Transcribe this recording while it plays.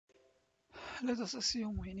Let us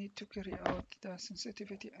assume we need to carry out the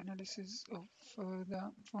sensitivity analysis of for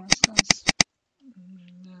instance,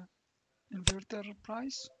 inverter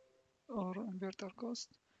price or inverter cost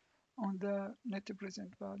on the net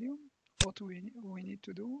present value. What we need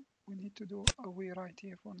to do, we write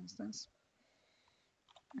here, for instance,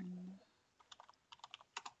 and,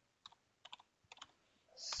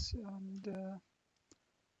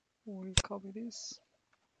 we copy this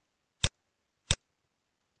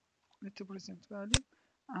net present value,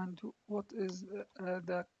 and what is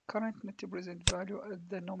the current net present value at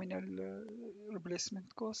the nominal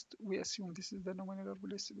replacement cost. We assume this is the nominal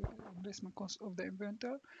replacement cost of the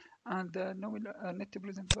inventor, and the nominal net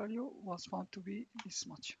present value was found to be this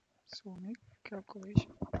much. So make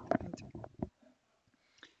calculation, enter.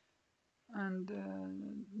 And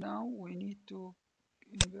now we need to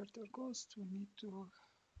inverter cost, we need to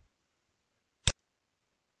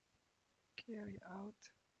carry out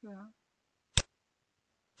the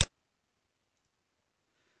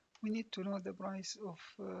we need to know the price of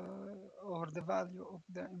or the value of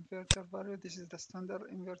the inverter value. This is the standard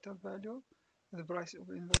inverter value, the price of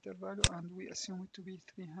inverter value, and we assume it to be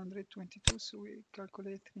 322. So we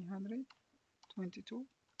calculate 322.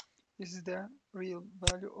 This is the real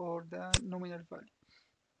value or the nominal value.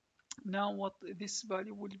 Now what this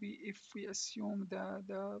value will be if we assume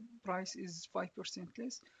the price is 5%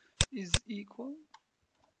 less, is equal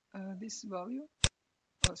this value,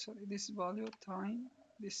 this value time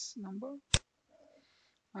this number,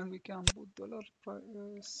 and we can put dollar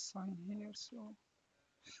sign here. So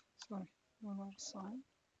sorry, dollar sign.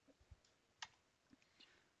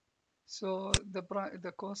 So the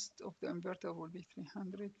cost of the inverter will be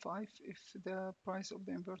 305 if the price of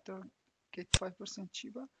the inverter get 5%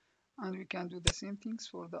 cheaper, and we can do the same things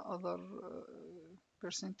for the other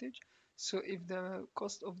percentage. So if the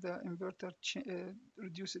cost of the inverter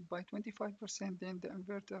reduced by 25%, then the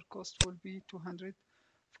inverter cost will be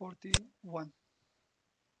 241.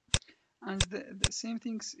 And the same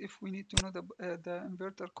things if we need to know the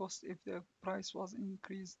inverter cost if the price was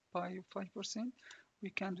increased by 5%, we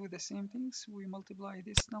can do the same things. We multiply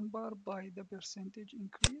this number by the percentage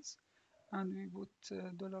increase, and we put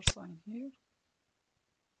dollar sign here.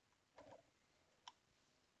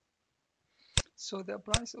 So the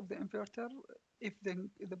price of the inverter, if the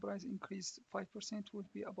price increased 5%,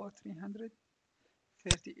 would be about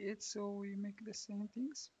 338. So we make the same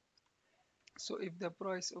things. So if the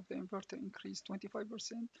price of the inverter increased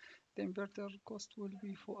 25%, the inverter cost will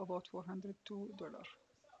be for about $402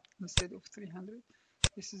 instead of 300.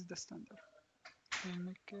 This is the standard. We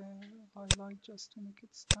make a highlight just to make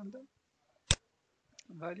it standard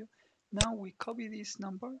value. Now we copy this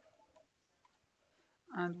number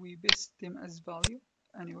and we paste them as value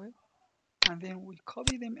anyway, and then we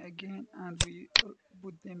copy them again and we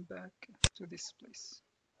put them back to this place.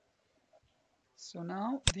 So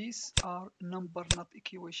now these are number, not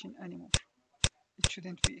equation anymore. It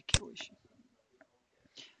shouldn't be equation.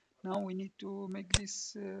 Now we need to make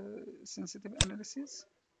this sensitive analysis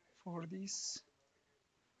for this,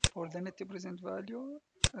 for the net present value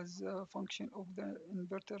as a function of the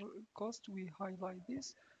inverter cost. We highlight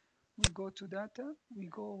this, we go to data, we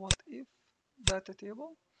go what if data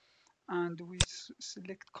table, and we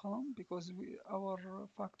select column because our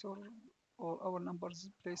factor or our numbers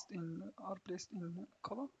are placed in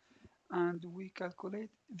column, and we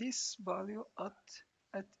calculate this value at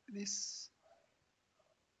this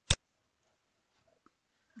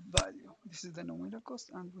value. This is the nominal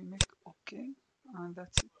cost, and we make OK, and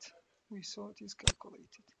that's it. We saw it is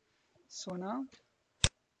calculated. So now,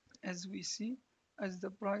 as we see, as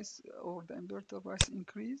the price or the inverter price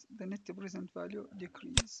increase, the net present value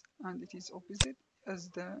decrease, and it is opposite. As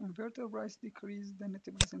the inverter price decrease, the net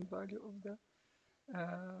present value of the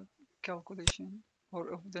calculation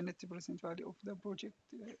or of the net present value of the project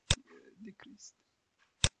decreased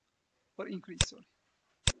or increased, sorry.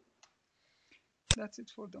 That's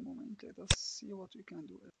it for the moment. Let us see what we can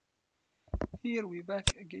do. Here we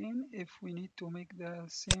back again if we need to make the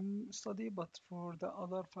same study but for the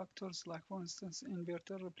other factors, like for instance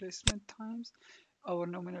inverter replacement times. Our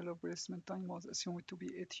nominal replacement time was assumed to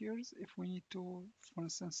be 8 years. If we need to, for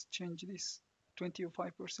instance, change this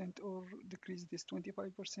 25% or decrease this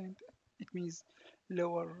 25%, it means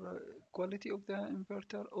lower quality of the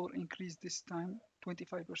inverter, or increase this time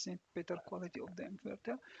 25% better quality of the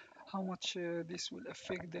inverter. How much this will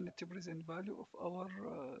affect the net present value of our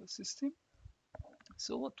system.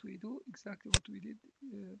 So what we do, exactly what we did,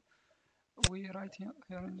 we write here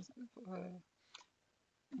in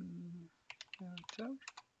inverter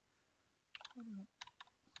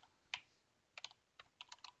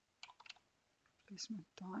replacement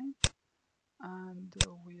time, and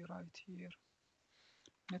we write here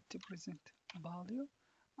net present value,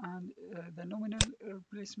 and the nominal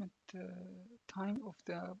replacement time of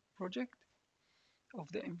the project of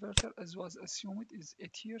the inverter as was assumed is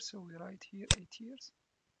 8 years, so we write here 8 years.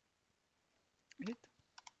 8.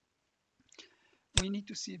 We need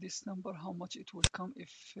to see this number, how much it will come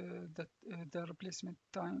if the replacement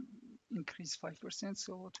time increase 5%.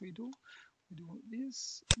 So what we do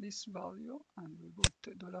this value, and we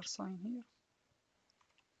put $sign here,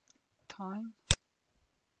 time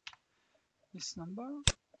this number,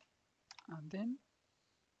 and then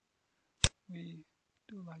we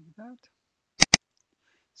do like that.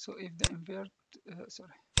 So if the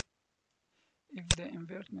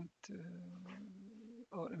invertment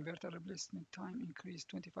or inverter replacement time increase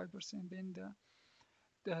 25%, then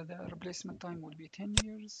the replacement time will be 10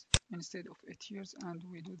 years instead of 8 years. And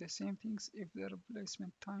we do the same things if the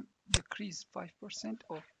replacement time decrease 5%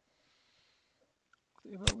 of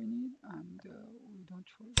whatever we need, and we don't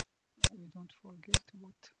forget to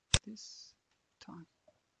put this time.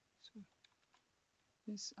 So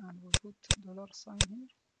this, and we put $sign here.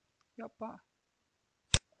 Yep,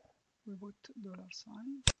 we put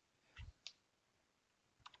 $sign.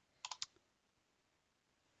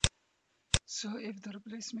 So if the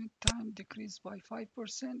replacement time decreased by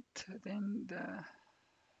 5%, then the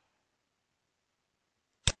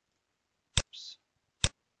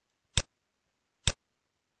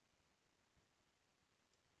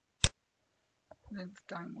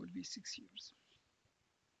time will be 6 years,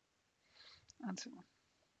 and so on.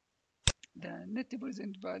 The net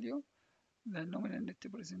present value, the nominal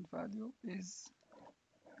net present value is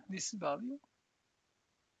this value,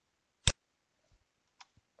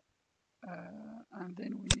 and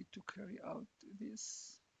then we need to carry out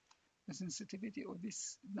this, the sensitivity of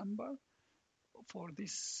this number for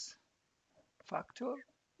this factor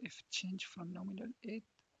if change from nominal 8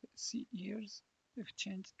 years, if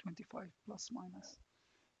change 25 plus minus.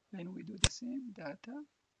 Then we do the same data,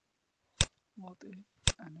 what if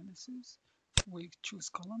analysis. We choose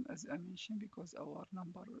column as I mentioned because our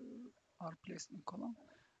number are placed in column,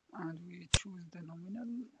 and we choose the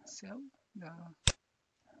nominal cell,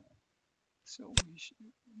 so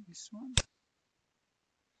this one,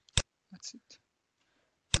 that's it,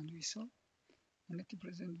 and we saw the net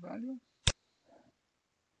present value.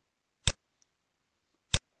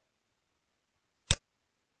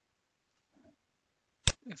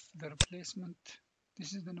 If the replacement,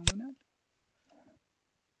 this is the nominal,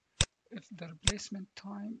 if the replacement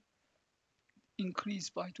time increase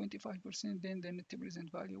by 25%, then the net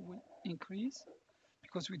present value will increase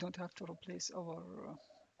because we don't have to replace our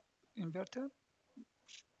inverter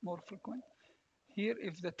more frequent. Here,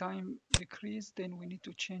 if the time decrease, then we need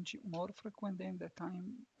to change it more frequent, then the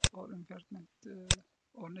time or invertment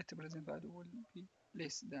or net present value will be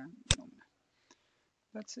less than nominal.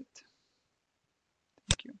 That's it.